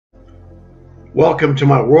Welcome to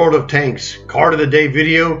my World of Tanks Card of the Day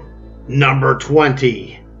video number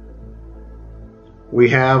 20. We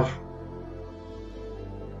have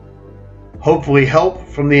hopefully help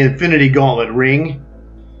from the Infinity Gauntlet ring.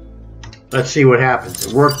 Let's see what happens.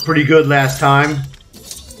 It worked pretty good last time.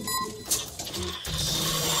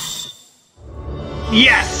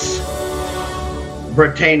 Yes!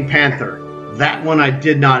 Britain Panther. That one I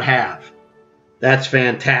did not have. That's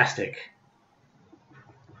fantastic.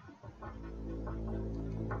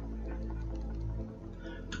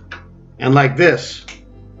 And like this,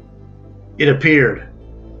 it appeared.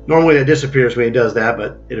 Normally that disappears when he does that,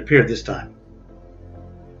 but it appeared this time.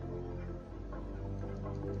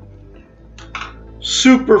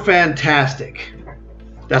 Super fantastic.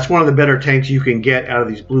 That's one of the better tanks you can get out of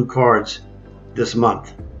these blue cards this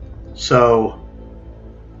month. So,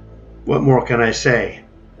 what more can I say?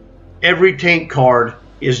 Every tank card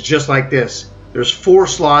is just like this. There's 4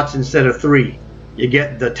 slots instead of 3. You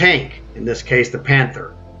get the tank, in this case the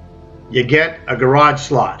Panther. You get a garage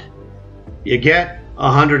slot. You get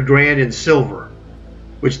 100 grand in silver,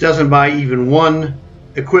 which doesn't buy even one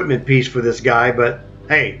equipment piece for this guy, but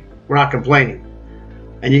hey, we're not complaining.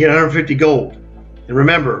 And you get 150 gold. And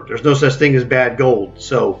remember, there's no such thing as bad gold.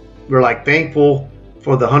 So we're like thankful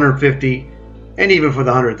for the 150 and even for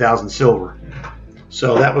the 100,000 silver.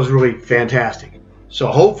 So that was really fantastic. So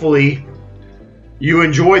hopefully you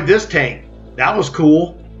enjoyed this tank. That was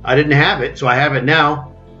cool. I didn't have it, so I have it now.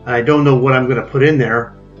 I don't know what I'm going to put in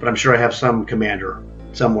there, but I'm sure I have some commander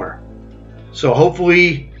somewhere. So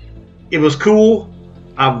hopefully it was cool.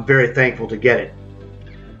 I'm very thankful to get it.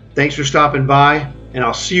 Thanks for stopping by, and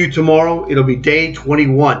I'll see you tomorrow. It'll be day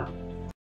 21.